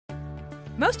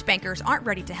Most bankers aren't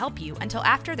ready to help you until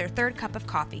after their third cup of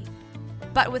coffee.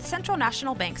 But with Central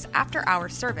National Bank's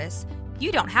after-hours service,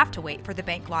 you don't have to wait for the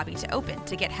bank lobby to open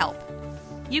to get help.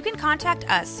 You can contact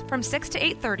us from 6 to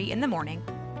 8:30 in the morning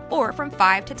or from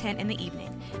 5 to 10 in the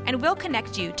evening, and we'll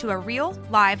connect you to a real,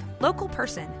 live, local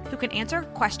person who can answer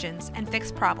questions and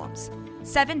fix problems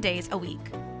 7 days a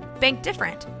week. Bank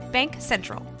different. Bank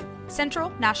Central. Central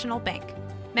National Bank.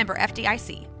 Member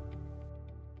FDIC.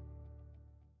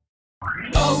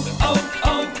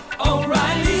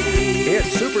 O'Reilly.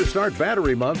 It's Superstart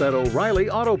Battery Month at O'Reilly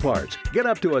Auto Parts. Get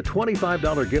up to a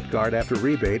 $25 gift card after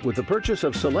rebate with the purchase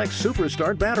of select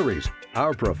Superstart batteries.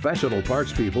 Our professional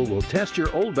parts people will test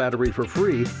your old battery for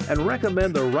free and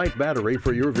recommend the right battery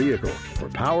for your vehicle. For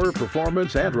power,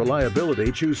 performance, and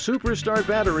reliability, choose Superstart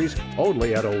batteries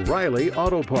only at O'Reilly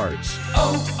Auto Parts.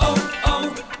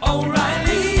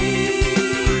 O'Reilly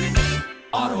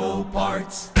Auto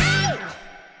Parts.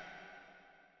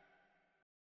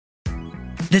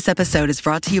 This episode is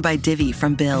brought to you by Divvy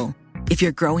from Bill. If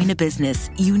you're growing a business,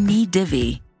 you need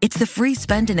Divvy. It's the free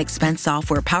spend and expense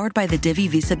software powered by the Divvy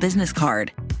Visa Business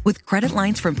Card. With credit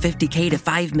lines from $50K to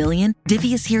 $5 million,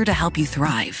 Divvy is here to help you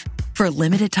thrive. For a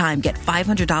limited time, get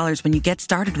 $500 when you get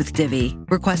started with Divvy.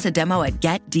 Request a demo at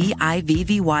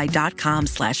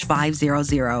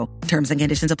getdivvy.com/500. Terms and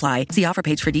conditions apply. See offer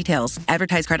page for details.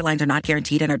 Advertised credit lines are not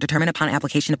guaranteed and are determined upon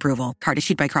application approval. Card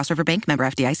issued by Cross River Bank, member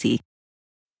FDIC.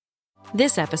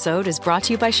 This episode is brought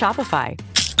to you by Shopify.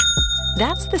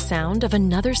 That's the sound of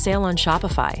another sale on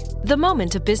Shopify. The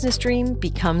moment a business dream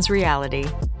becomes reality.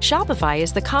 Shopify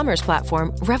is the commerce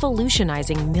platform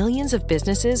revolutionizing millions of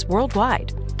businesses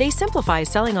worldwide. They simplify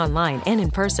selling online and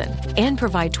in person and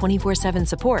provide 24/7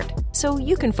 support so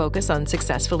you can focus on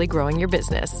successfully growing your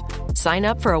business. Sign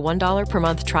up for a $1 per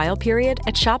month trial period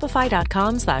at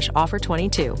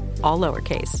shopify.com/offer22, all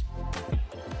lowercase.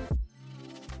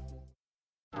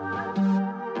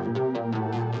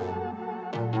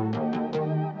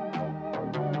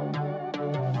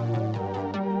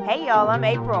 Hey y'all, I'm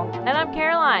April. And I'm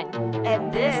Caroline.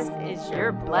 And this is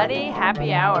your Bloody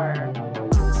Happy Hour.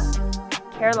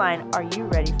 Caroline, are you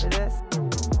ready for this?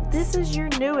 This is your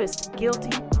newest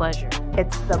guilty pleasure.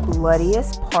 It's the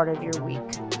bloodiest part of your week.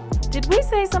 Did we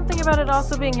say something about it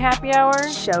also being happy hour?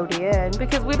 Show did.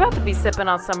 Because we about to be sipping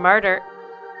on some murder.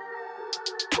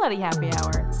 Bloody Happy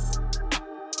Hour.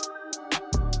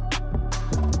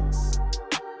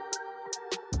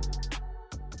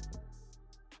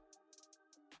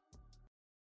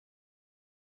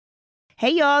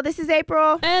 Hey y'all, this is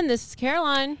April. And this is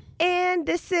Caroline. And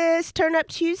this is Turn Up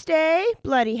Tuesday,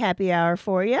 Bloody Happy Hour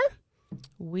for you.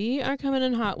 We are coming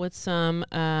in hot with some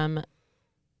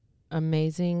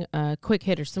amazing quick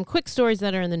hitters, some quick stories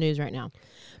that are in the news right now.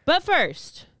 But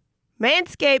first,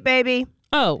 Manscaped, baby.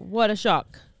 Oh, what a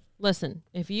shock. Listen,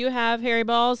 if you have hairy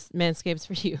balls, Manscaped's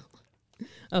for you.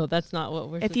 Oh, that's not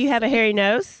what we're If you have a hairy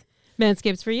nose,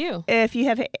 Manscaped's for you. If you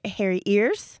have hairy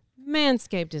ears,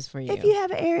 Manscaped is for you. If you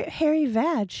have a hairy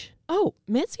vag. Oh,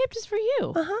 Manscaped is for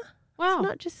you. Uh-huh. Wow. It's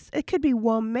not just, it could be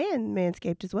one man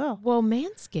Manscaped as well. Well,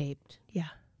 Manscaped. Yeah.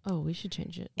 Oh, we should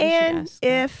change it. And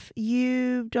if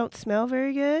you don't smell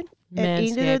very good at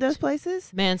either of those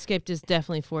places, Manscaped is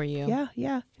definitely for you. Yeah,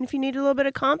 yeah. And if you need a little bit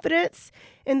of confidence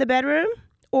in the bedroom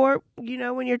or, you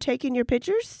know, when you're taking your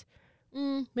pictures.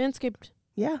 Manscaped.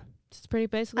 Yeah. It's pretty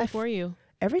basically for you.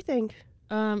 Everything.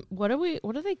 What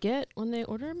do they get when they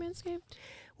order Manscaped?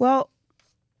 Well,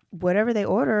 whatever they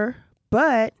order,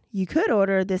 but you could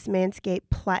order this Manscaped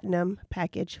Platinum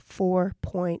Package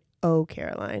 4.0,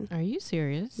 Caroline. Are you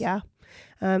serious? Yeah.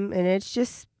 And it's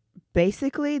just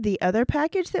basically the other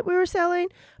package that we were selling,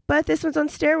 but this one's on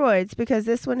steroids because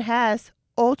this one has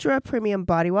ultra premium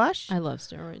body wash. I love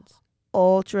steroids.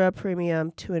 Ultra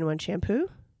premium 2-in-1 shampoo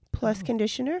plus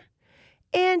conditioner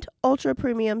and ultra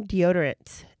premium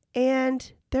deodorant.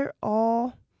 And they're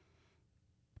all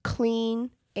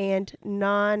clean and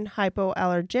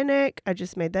non-hypoallergenic. I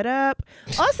just made that up.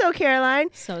 Also, Caroline.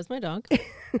 So is my dog.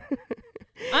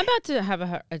 I'm about to have a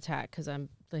heart attack because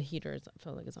the heater I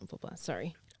feel like it's on full blast.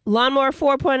 Sorry. Lawnmower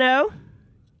 4.0.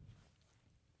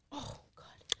 Oh, God.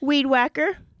 Weed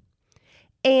Whacker.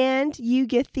 And you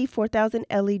get the 4,000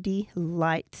 LED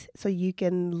light. So you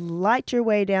can light your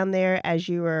way down there as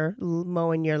you are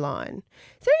mowing your lawn.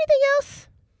 Is there anything else?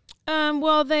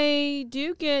 Well, they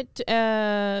do get,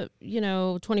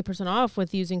 20% off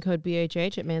with using code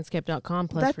BHH at manscaped.com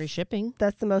plus free shipping.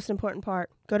 That's the most important part.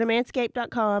 Go to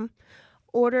manscaped.com,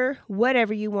 order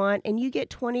whatever you want, and you get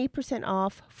 20%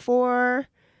 off for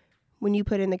when you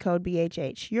put in the code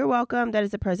BHH. You're welcome. That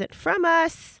is a present from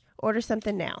us, Order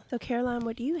something now. So, Caroline,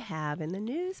 what do you have in the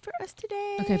news for us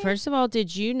today? Okay, first of all,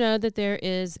 did you know that there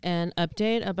is an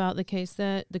update about the case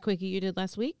the quickie you did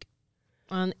last week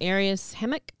on Arius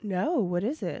Hammock? No, what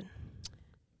is it?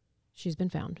 She's been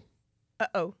found.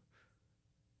 Uh-oh.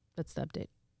 That's the update.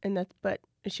 But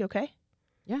is she okay?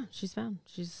 Yeah, she's found.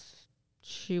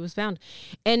 She was found.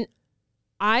 And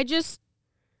I just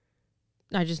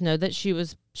know that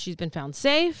she's been found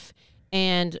safe.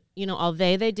 And,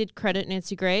 although they did credit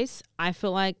Nancy Grace, I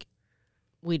feel like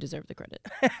we deserve the credit.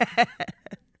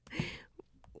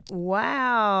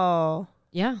 Wow.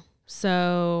 Yeah.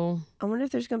 So I wonder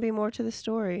if there's going to be more to the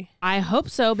story. I hope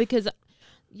so, because,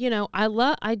 I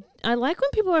like when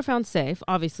people are found safe,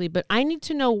 obviously, but I need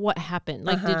to know what happened.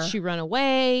 Like, did she run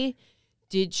away?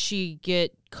 Did she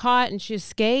get caught and she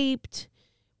escaped?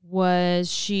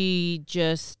 Was she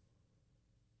just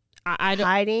I don't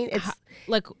hiding? It's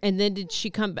like, and then did she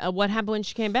come? What happened when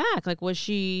she came back? Like, is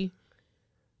she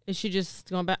just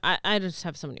going back? I just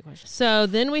have so many questions. So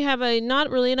then we have not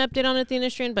really an update on Athena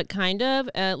Strand, but kind of,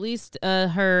 at least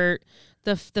the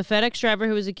FedEx driver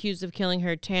who was accused of killing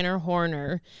her, Tanner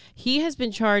Horner, he has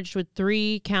been charged with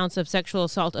 3 counts of sexual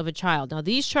assault of a child. Now,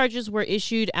 these charges were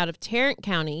issued out of Tarrant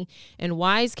County, and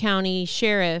Wise County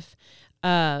Sheriff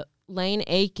Lane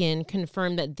Aiken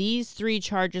confirmed that these 3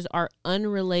 charges are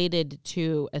unrelated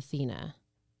to Athena.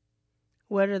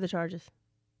 What are the charges?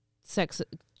 Sex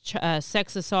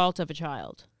Assault of a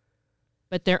child,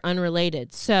 but they're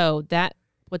unrelated. So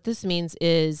what this means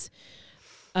is,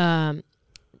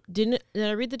 did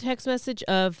I read the text message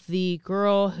of the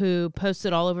girl who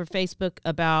posted all over Facebook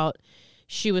about?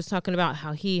 She was talking about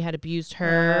how he had abused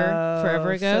her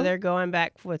forever ago. So they're going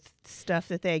back with stuff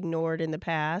that they ignored in the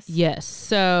past. Yes.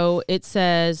 So it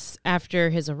says after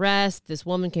his arrest, this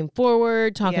woman came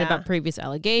forward talking about previous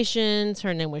allegations.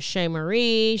 Her name was Shay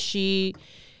Marie. She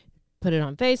put it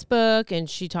on Facebook, and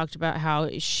she talked about how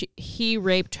he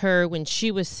raped her when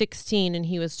she was 16 and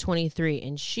he was 23.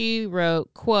 And she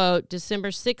wrote, quote, December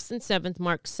 6th and 7th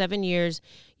marked 7 years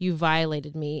you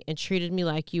violated me and treated me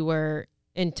like you were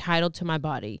entitled to my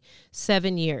body.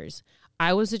 7 years.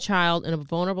 I was a child in a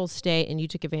vulnerable state, and you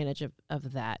took advantage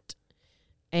of that.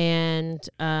 And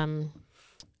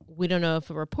we don't know if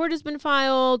a report has been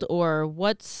filed or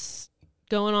what's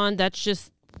going on. That's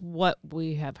just what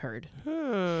we have heard.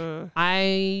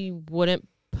 I wouldn't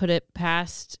put it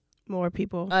past more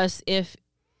people us if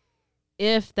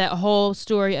that whole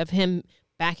story of him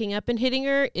backing up and hitting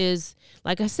her is,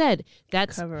 like I said,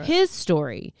 that's his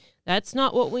story. That's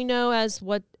not what we know as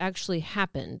what actually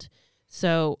happened.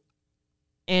 So,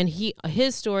 and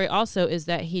his story also is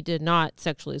that he did not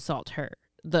sexually assault her,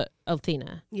 the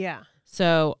Athena. Yeah.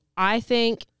 So I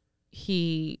think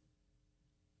he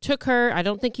took her. I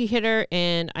don't think he hit her,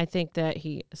 and I think that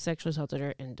he sexually assaulted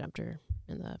her and dumped her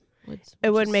in the woods.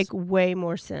 It would make way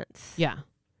more sense. Yeah.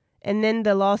 And then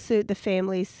the lawsuit, the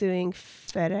family's suing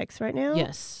FedEx right now?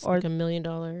 Yes. Or like $1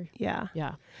 million. Yeah.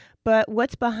 Yeah. But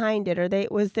what's behind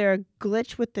it? Was there a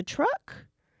glitch with the truck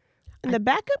and the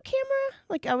backup camera?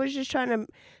 Like, I was just trying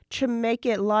to make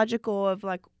it logical of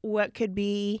like what could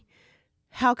be,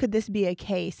 how could this be a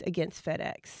case against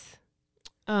FedEx?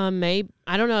 Maybe,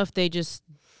 I don't know if they just,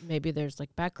 maybe there's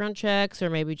like background checks,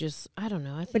 or maybe just, I don't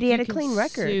know. I think but he had a clean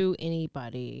record. Sue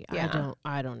anybody. Yeah.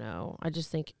 I don't know. I just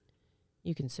think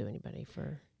you can sue anybody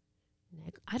for,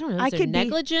 I don't know. Is there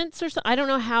negligence or something? I don't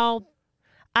know how.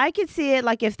 I could see it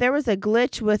like if there was a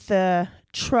glitch with the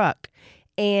truck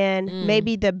and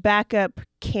maybe the backup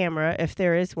camera, if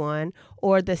there is one,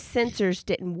 or the sensors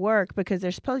didn't work because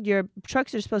your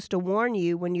trucks are supposed to warn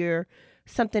you when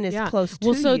something is close to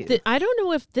you. I don't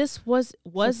know if this was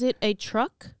it a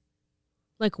truck?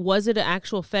 Like, was it an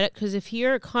actual FedEx? Because if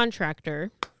you're a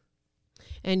contractor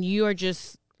and you are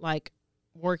just like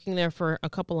working there for a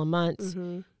couple of months,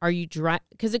 are you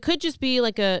because it could just be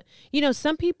like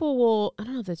some people will, I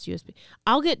don't know if that's USB.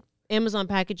 I'll get Amazon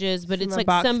packages, but it's like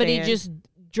somebody just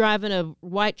driving a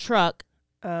white truck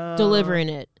delivering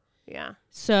it. Yeah.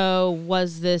 So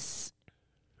was this,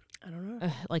 I don't know,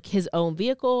 like his own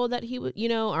vehicle that he would,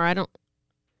 or I don't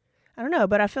know,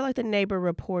 but I feel like the neighbor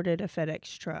reported a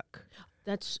FedEx truck.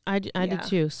 I did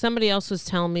too. Somebody else was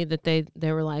telling me that they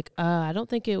were like, I don't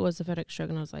think it was a FedEx truck,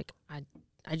 and I was like,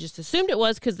 I just assumed it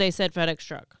was because they said FedEx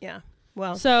truck. Yeah.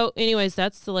 Well. So, anyways,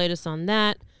 that's the latest on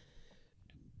that,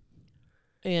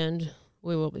 and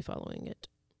we will be following it.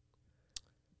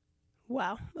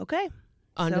 Wow. Okay.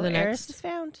 On to the next. Eris is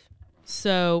found.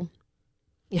 So,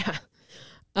 yeah.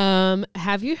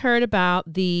 Have you heard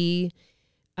about the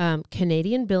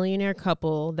Canadian billionaire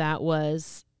couple that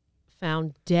was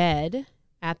found dead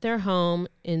at their home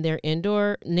in their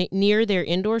near their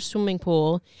indoor swimming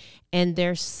pool, and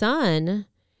their son.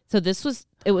 So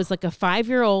it was like a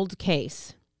 5-year-old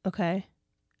case. Okay.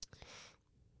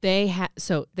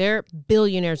 They're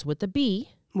billionaires with a B.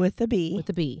 With a B. With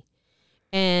a B.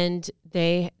 And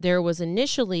there was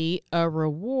initially a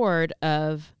reward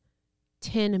of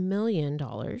 $10 million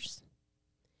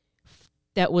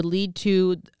that would lead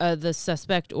to the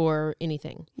suspect or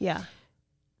anything. Yeah.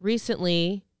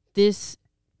 Recently, this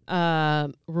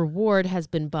reward has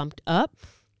been bumped up,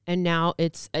 and now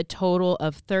it's a total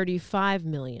of $35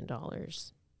 million.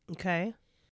 Okay.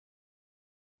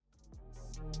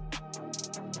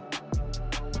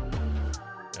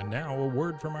 And now a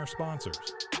word from our sponsors.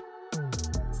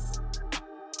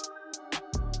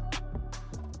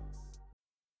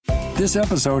 This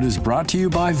episode is brought to you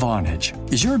by Vonage.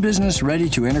 Is your business ready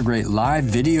to integrate live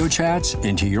video chats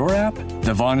into your app?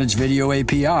 The Vonage Video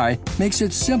API makes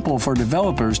it simple for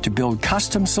developers to build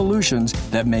custom solutions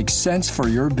that make sense for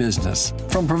your business.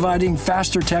 From providing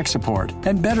faster tech support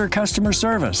and better customer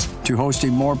service to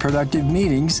hosting more productive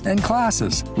meetings and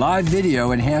classes, live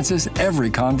video enhances every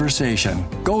conversation.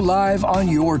 Go live on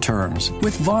your terms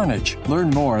with Vonage. Learn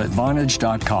more at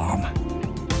Vonage.com.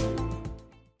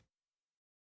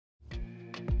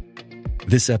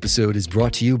 This episode is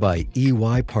brought to you by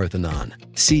EY Parthenon.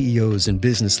 CEOs and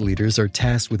business leaders are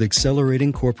tasked with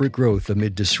accelerating corporate growth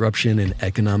amid disruption and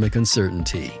economic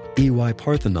uncertainty. EY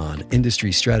Parthenon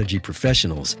industry strategy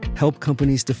professionals help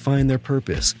companies define their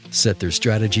purpose, set their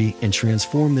strategy, and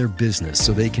transform their business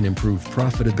so they can improve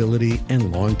profitability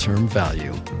and long-term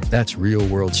value. That's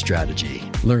real-world strategy.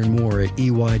 Learn more at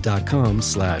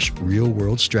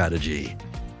ey.com/realworldstrategy.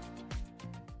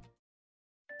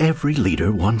 Every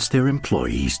leader wants their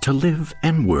employees to live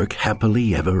and work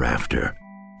happily ever after.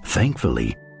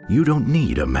 Thankfully, you don't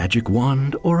need a magic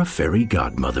wand or a fairy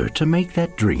godmother to make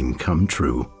that dream come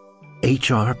true.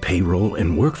 HR, payroll,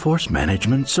 and workforce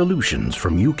management solutions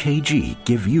from UKG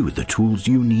give you the tools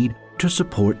you need to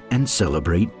support and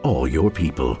celebrate all your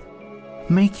people.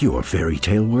 Make your fairy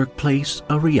tale workplace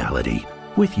a reality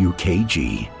with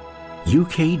UKG.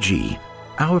 UKG,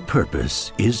 our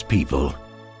purpose is people.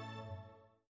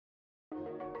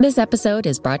 This episode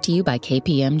is brought to you by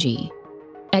KPMG.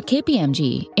 At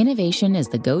KPMG, innovation is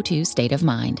the go-to state of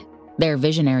mind. Their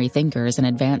visionary thinkers and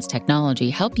advanced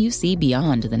technology help you see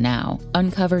beyond the now,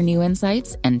 uncover new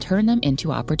insights, and turn them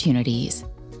into opportunities.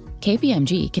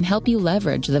 KPMG can help you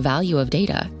leverage the value of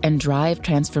data and drive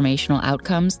transformational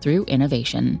outcomes through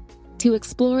innovation. To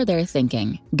explore their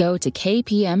thinking, go to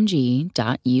kpmg.us.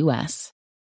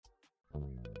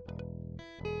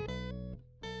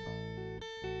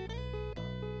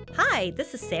 Hi,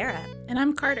 this is Sarah. And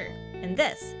I'm Carter. And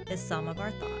this is Some of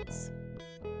Our Thoughts.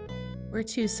 We're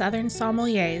two Southern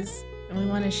sommeliers, and we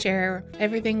want to share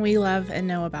everything we love and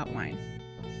know about wine.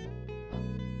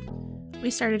 We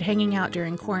started hanging out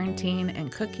during quarantine and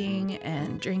cooking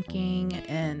and drinking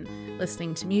and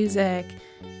listening to music,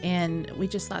 and we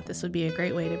just thought this would be a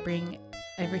great way to bring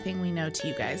everything we know to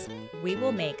you guys. We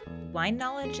will make wine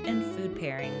knowledge and food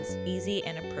pairings easy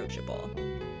and approachable.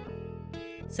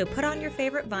 So put on your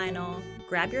favorite vinyl,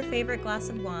 grab your favorite glass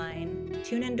of wine,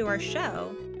 tune into our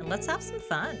show, and let's have some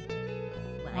fun.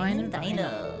 Wine and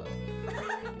vinyl.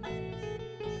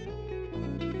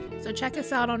 So check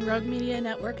us out on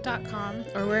roguemedianetwork.com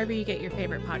or wherever you get your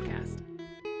favorite podcast.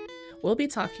 We'll be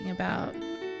talking about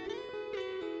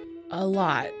a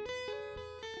lot.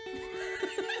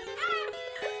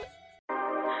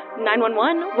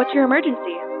 911, what's your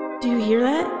emergency? Do you hear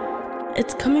that?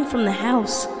 It's coming from the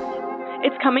house.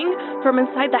 It's coming from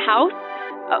inside the house?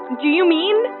 Do you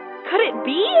mean? Could it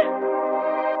be?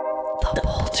 The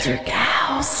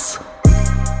Poltergeist.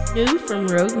 New from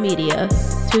Rogue Media.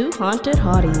 Two haunted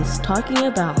hotties talking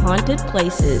about haunted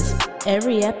places.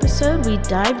 Every episode we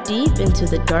dive deep into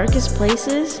the darkest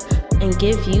places and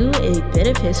give you a bit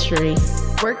of history.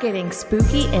 We're getting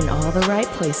spooky in all the right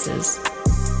places.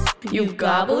 You've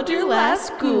gobbled your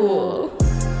last ghoul.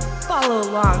 Follow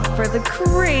along for the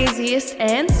craziest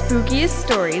and spookiest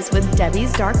stories with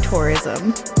Debbie's Dark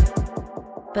Tourism.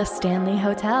 The Stanley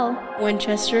Hotel,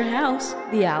 Winchester House,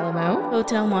 The Alamo,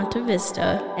 Hotel Monte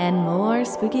Vista, and more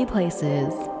spooky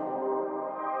places.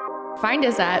 Find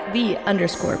us at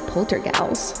 _Poltergals.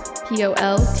 POLTERGALS.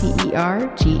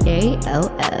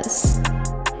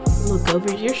 Look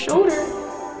over your shoulder.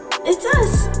 It's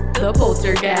us, the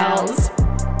Poltergals.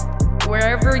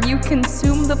 Wherever you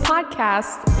consume the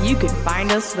podcast, you can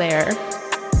find us there.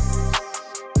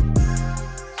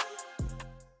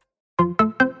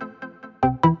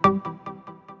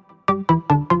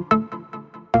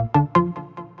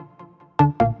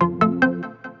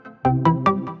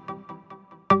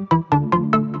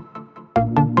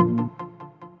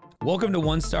 Welcome to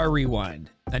One Star Rewind,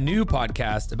 a new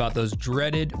podcast about those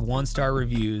dreaded one-star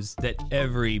reviews that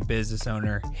every business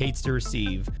owner hates to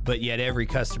receive, but yet every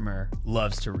customer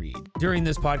loves to read. During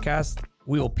this podcast,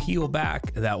 we will peel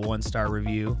back that one-star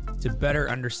review to better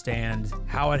understand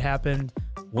how it happened,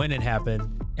 when it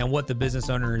happened, and what the business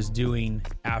owner is doing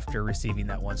after receiving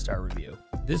that one-star review.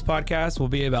 This podcast will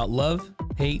be about love,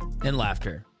 hate, and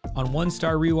laughter. On One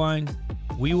Star Rewind,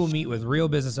 we will meet with real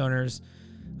business owners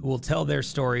who will tell their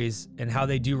stories and how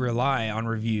they do rely on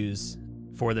reviews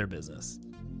for their business.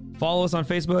 Follow us on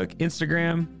Facebook,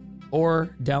 Instagram, or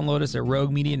download us at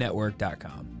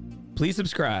roguemedianetwork.com. Please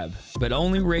subscribe, but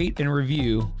only rate and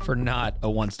review for not a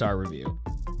one-star review.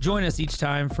 Join us each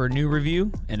time for a new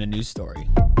review and a new story.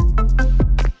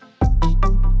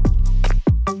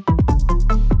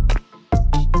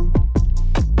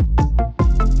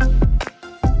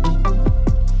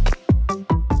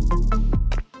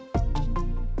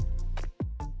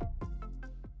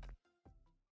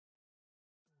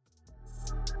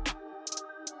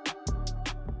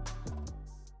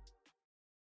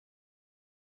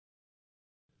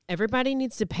 Everybody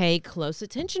needs to pay close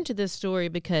attention to this story,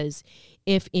 because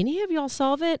if any of y'all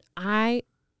solve it, I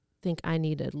think I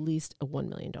need at least a $1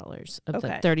 million of the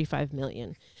 $35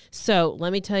 million. So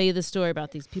let me tell you the story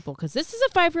about these people, because this is a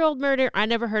 5-year-old murder. I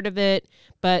never heard of it,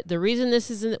 but the reason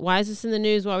why is this in the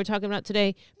news? Why are we talking about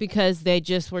today? Because they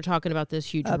just were talking about this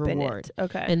huge reward.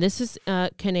 Okay. And this is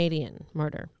Canadian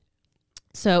murder.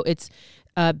 So it's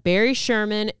Barry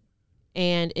Sherman.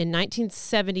 And in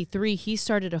 1973, he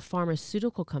started a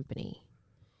pharmaceutical company,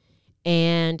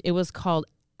 and it was called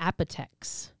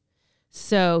Apotex.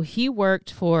 So he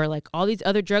worked for like all these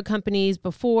other drug companies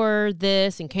before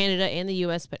this in Canada and the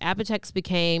U.S., but Apotex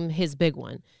became his big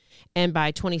one. And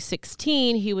by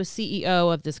 2016, he was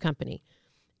CEO of this company.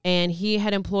 And he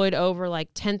had employed over like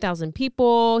 10,000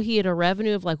 people. He had a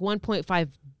revenue of like $1.5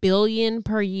 billion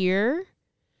per year.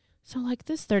 So like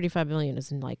this $35 million is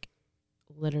like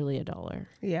literally $1.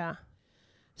 Yeah.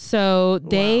 So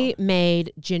they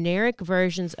made generic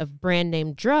versions of brand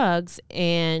name drugs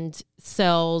and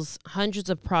sells hundreds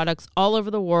of products all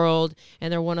over the world.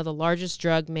 And they're one of the largest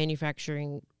drug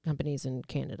manufacturing companies in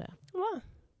Canada. Wow.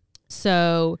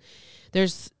 So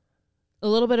there's a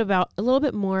little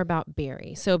bit more about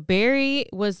Barry. So Barry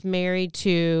was married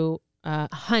to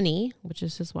Honey, which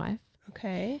is his wife.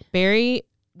 Okay. Barry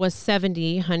was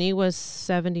 70. Honey was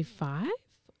 75.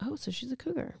 Oh, so she's a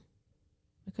cougar.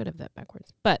 I could have that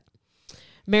backwards. But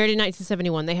married in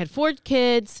 1971. They had 4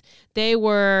 kids. They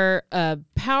were a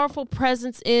powerful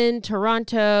presence in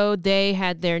Toronto. They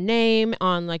had their name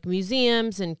on like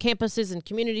museums and campuses and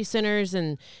community centers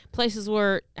and places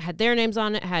where had their names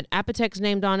on it, had Apotex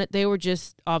named on it. They were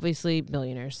just obviously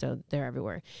billionaires, so they're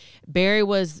everywhere. Barry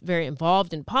was very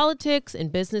involved in politics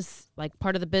and business, like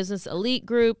part of the business elite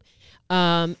group.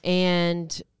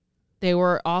 And they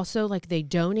were also like, they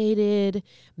donated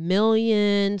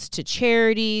millions to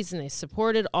charities, and they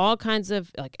supported all kinds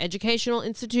of like educational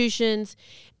institutions,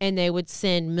 and they would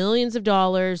send millions of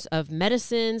dollars of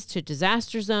medicines to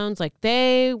disaster zones. Like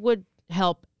they would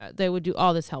help, they would do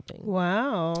all this helping.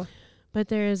 Wow. But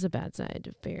there is a bad side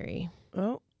of Barry.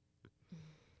 Oh.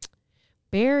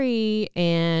 Barry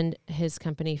and his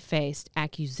company faced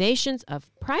accusations of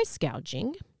price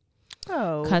gouging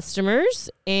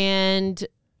customers and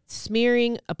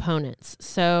smearing opponents.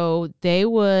 So they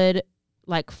would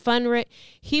like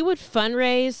he would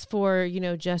fundraise for,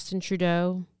 Justin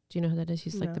Trudeau. Do you know who that is?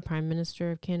 He's like the Prime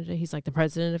Minister of Canada. He's like the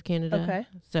President of Canada. Okay.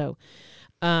 So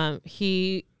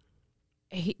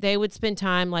they would spend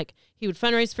time, like he would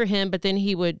fundraise for him, but then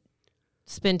he would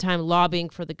spend time lobbying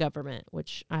for the government,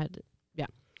 which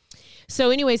So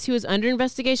anyways, he was under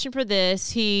investigation for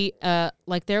this. He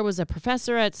there was a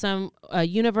professor at some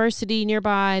university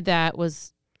nearby that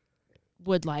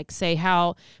would like say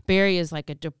how Barry is like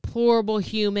a deplorable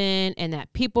human, and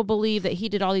that people believe that he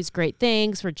did all these great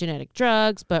things for genetic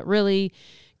drugs, but really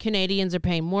Canadians are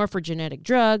paying more for genetic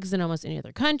drugs than almost any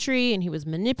other country, and he was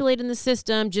manipulating the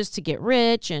system just to get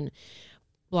rich and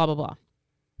blah, blah, blah.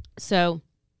 So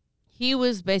he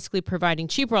was basically providing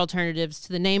cheaper alternatives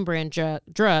to the name brand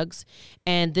drugs,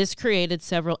 and this created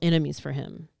several enemies for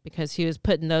him because he was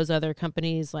putting those other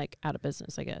companies like out of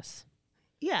business, I guess.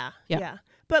 Yeah.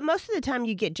 But most of the time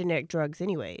you get generic drugs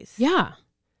anyways. Yeah.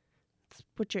 It's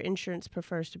what your insurance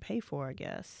prefers to pay for, I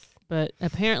guess. But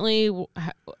apparently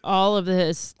all of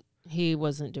this, he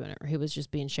wasn't doing it. He was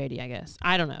just being shady, I guess.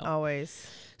 I don't know. Always.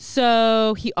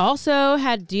 So he also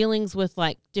had dealings with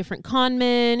like different con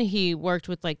men. He worked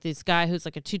with like this guy who's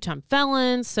like a 2-time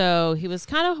felon. So he was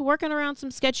kind of working around some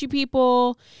sketchy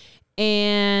people.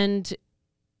 And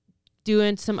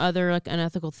doing some other like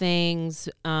unethical things.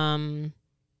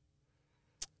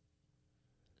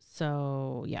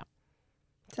 So yeah.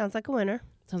 Sounds like a winner.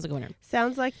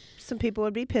 Sounds like some people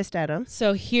would be pissed at him.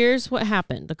 So here's what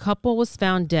happened. The couple was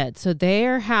found dead. So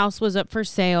their house was up for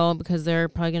sale because they're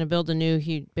probably going to build a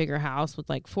new, bigger house with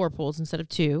like 4 pools instead of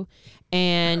 2.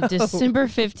 And December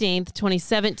 15th,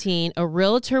 2017, a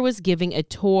realtor was giving a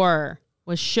tour,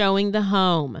 was showing the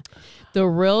home. The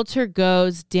realtor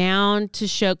goes down to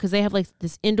show, because they have like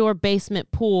this indoor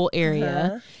basement pool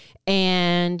area.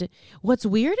 And what's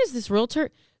weird is this realtor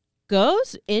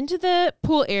goes into the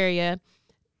pool area,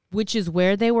 which is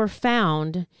where they were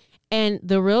found. And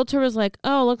the realtor was like,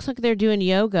 oh, looks like they're doing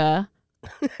yoga.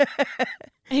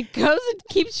 And goes and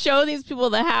keeps showing these people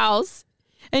the house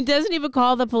and doesn't even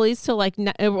call the police to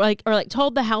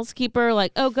told the housekeeper,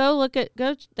 like, oh,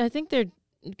 I think they're,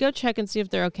 go check and see if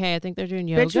they're okay. I think they're doing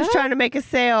yoga. Bitch was trying to make a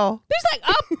sale. There's like,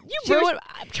 oh, you ruined.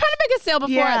 I'm trying to make a sale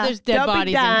before there's dead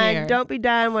bodies in here. Don't be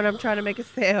dying when I'm trying to make a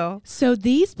sale. So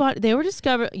these they were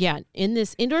discovered, in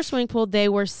this indoor swimming pool. They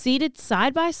were seated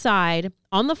side by side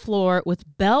on the floor with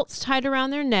belts tied around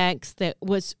their necks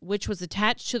which was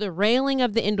attached to the railing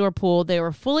of the indoor pool. They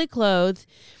were fully clothed.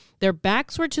 Their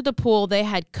backs were to the pool. They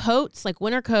had coats, like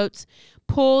winter coats,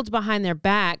 pulled behind their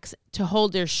backs to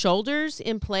hold their shoulders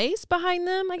in place behind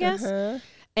them, I guess.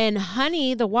 And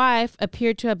Honey, the wife,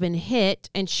 appeared to have been hit,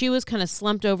 and she was kind of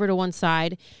slumped over to one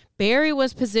side. Barry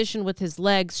was positioned with his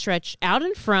legs stretched out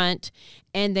in front,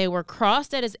 and they were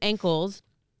crossed at his ankles.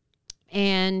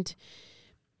 And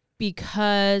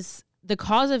because the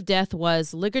cause of death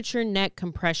was ligature neck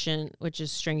compression, which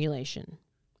is strangulation.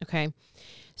 Okay.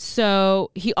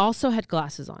 So he also had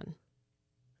glasses on.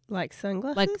 Like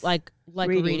sunglasses? Like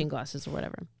reading glasses or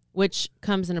whatever, which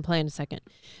comes into play in a second.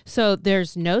 So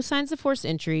there's no signs of forced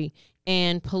entry,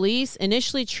 and police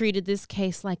initially treated this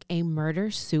case like a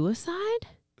murder-suicide.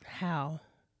 How?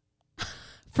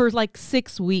 For like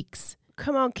 6 weeks.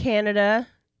 Come on, Canada.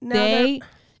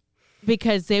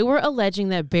 Because they were alleging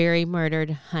that Barry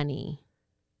murdered Honey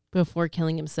before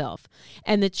killing himself.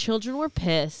 And the children were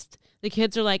pissed. The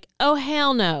kids are like, oh,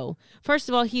 hell no. First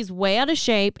of all, he's way out of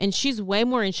shape, and she's way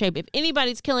more in shape. If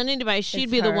anybody's killing anybody,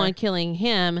 she'd be the one killing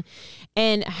him.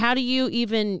 And how do you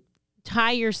even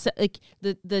tie yourself, like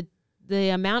the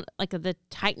amount, like the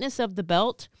tightness of the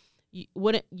belt, you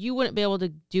wouldn't be able to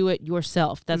do it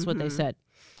yourself. That's what they said.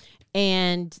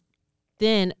 And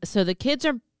then, so the kids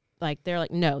are like, they're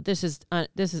like, no, this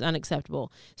is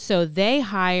unacceptable. So they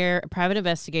hire a private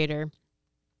investigator,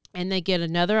 and they get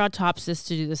another autopsist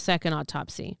to do the second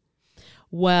autopsy.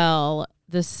 Well,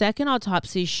 the second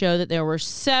autopsy showed that there were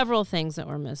several things that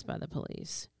were missed by the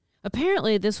police.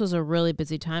 Apparently, this was a really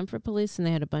busy time for police, and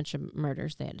they had a bunch of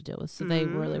murders they had to deal with. So they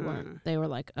really weren't. They were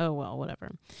like, oh, well,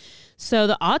 whatever. So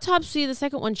the autopsy, the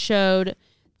second one, showed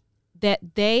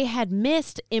that they had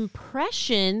missed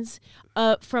impressions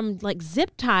from like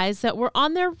zip ties that were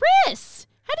on their wrists.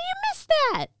 How do you miss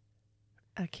that?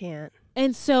 I can't.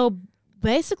 And so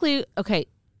basically, okay,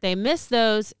 they missed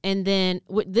those, and then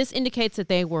this indicates that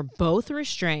they were both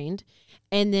restrained,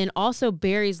 and then also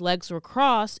Barry's legs were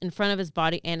crossed in front of his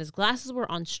body, and his glasses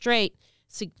were on straight,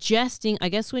 suggesting, I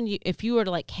guess, if you were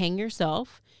to like hang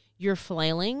yourself, you're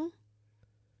flailing.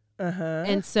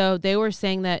 And so they were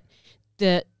saying that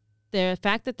the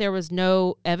fact that there was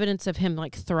no evidence of him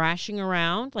like thrashing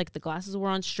around, like the glasses were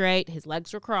on straight, his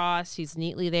legs were crossed, he's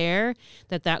neatly there,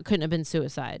 that couldn't have been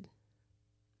suicide.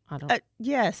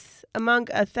 Yes, among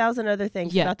 1,000 other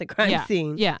things about the crime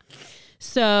scene. Yeah.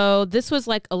 So this was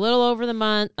like a little over a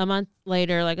month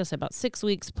later, like I said, about 6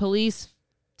 weeks, police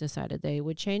decided they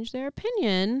would change their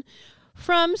opinion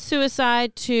from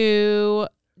suicide to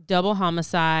double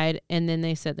homicide, and then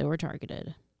they said they were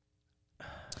targeted.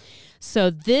 So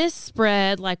this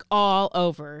spread like all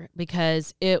over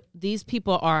because these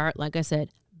people are, like I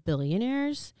said,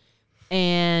 billionaires,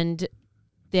 and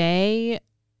their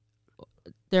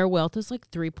wealth is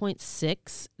like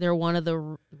 3.6. They're one of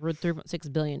the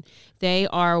 3.6 billion. They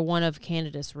are one of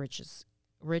Canada's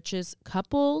richest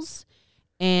couples,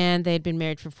 and they'd been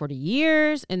married for 40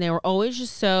 years, and they were always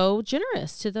just so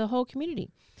generous to the whole community.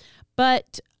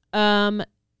 But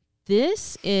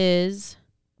this is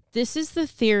the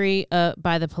theory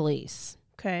by the police.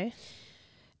 Okay.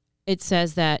 It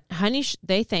says that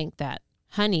they think that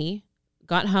Honey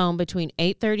got home between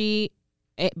 8 and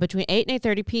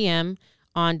 8:30 p.m.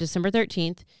 on December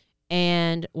 13th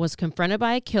and was confronted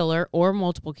by a killer or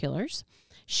multiple killers.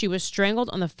 She was strangled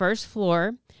on the first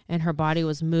floor, and her body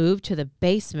was moved to the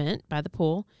basement by the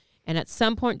pool. And at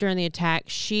some point during the attack,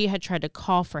 she had tried to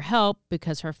call for help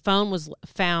because her phone was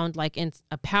found like in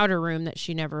a powder room that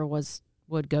she never was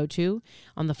would go to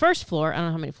on the first floor. I don't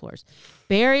know how many floors.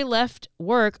 Barry left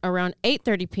work around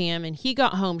 8:30 p.m. and he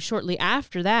got home shortly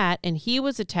after that, and he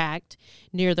was attacked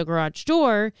near the garage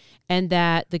door, and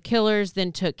that the killers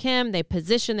then took him. They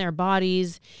positioned their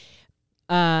bodies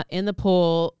in the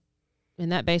pool, in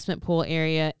that basement pool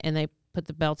area, and they put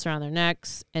the belts around their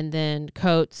necks and then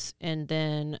coats, and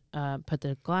then put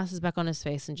the glasses back on his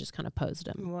face and just kind of posed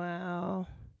him. Wow.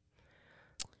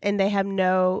 And they have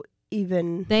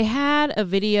They had a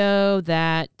video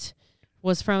that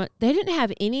was from, they didn't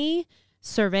have any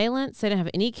surveillance. They didn't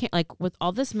have any, like with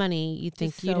all this money, you'd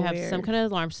think you'd have some kind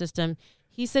of alarm system.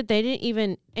 He said they didn't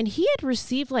even, and he had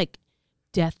received like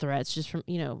death threats just from,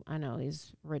 I know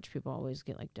these rich people always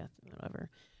get like death, whatever.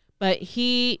 But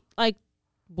he like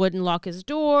wouldn't lock his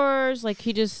doors. Like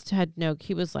he just had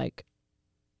he was like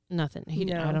nothing.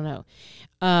 I don't know.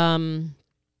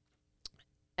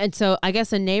 And so I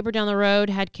guess a neighbor down the road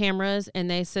had cameras,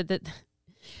 and they said that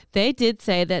they did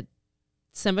say that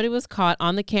somebody was caught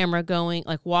on the camera going,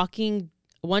 like walking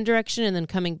one direction and then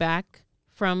coming back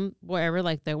from wherever.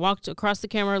 Like they walked across the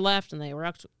camera left and they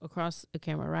walked across the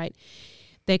camera right.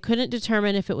 They couldn't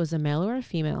determine if it was a male or a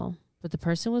female, but the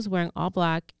person was wearing all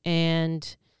black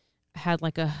and had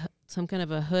like some kind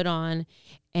of a hood on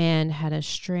and had a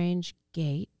strange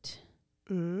gait.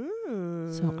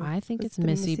 So I think it's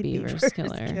Missy Beaver's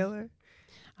killer.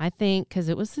 I think because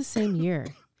it was the same year.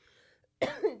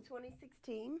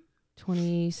 2016?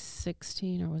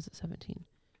 2016, or was it 17?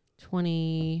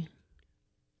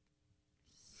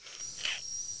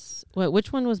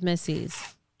 Which one was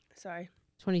Missy's? Sorry.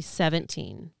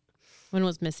 2017. When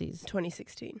was Missy's?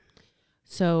 2016.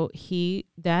 So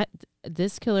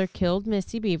this killer killed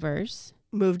Missy Beavers.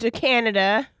 Moved to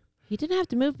Canada. He didn't have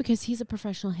to move because he's a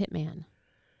professional hitman.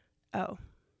 Oh.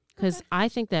 Because I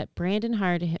think that Brandon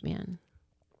hired a hitman.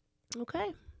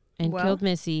 Okay. And killed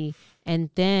Missy. And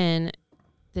then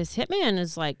this hitman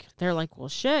is like, they're like, well,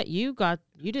 shit, you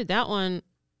did that one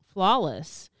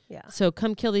flawless. Yeah. So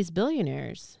come kill these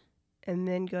billionaires. And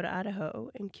then go to Idaho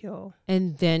and kill.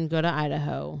 And then go to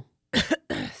Idaho.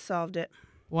 Solved it.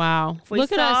 Wow. If we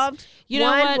Look solved at us. You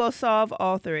know one, what? we'll solve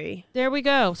all three. There we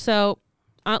go. So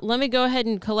let me go ahead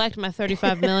and collect my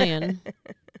 $35 million.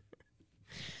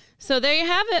 So there you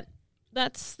have it.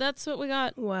 That's what we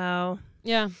got. Wow.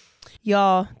 Yeah.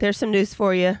 Y'all, there's some news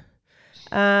for you.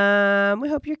 We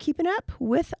hope you're keeping up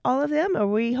with all of them, or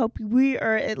we hope we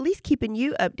are at least keeping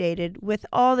you updated with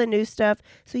all the new stuff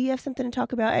so you have something to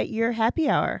talk about at your happy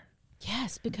hour.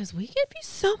 Yes, because we give you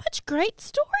so much great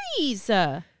stories.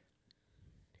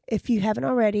 If you haven't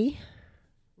already,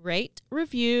 rate,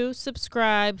 review,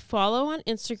 subscribe, follow on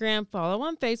Instagram, follow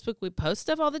on Facebook. We post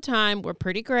stuff all the time. We're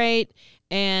pretty great,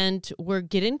 and we're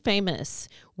getting famous.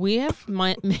 We have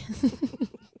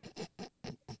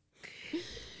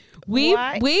we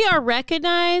are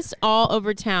recognized all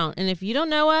over town, and if you don't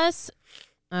know us,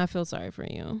 I feel sorry for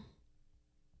you.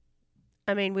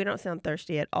 I mean, we don't sound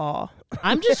thirsty at all.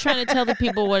 I'm just trying to tell the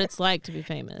people what it's like to be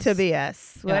famous. To be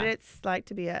us. What it's like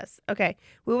to be us. Okay.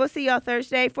 We will see y'all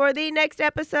Thursday for the next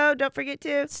episode. Don't forget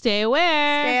to stay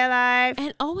aware, stay alive,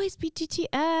 and always be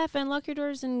TTF, and lock your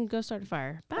doors and go start a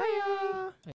fire. Bye.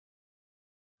 Bye.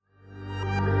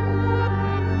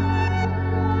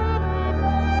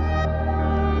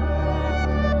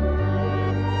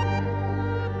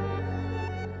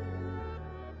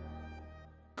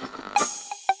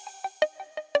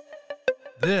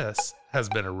 This has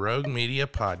been a Rogue Media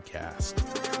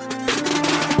podcast.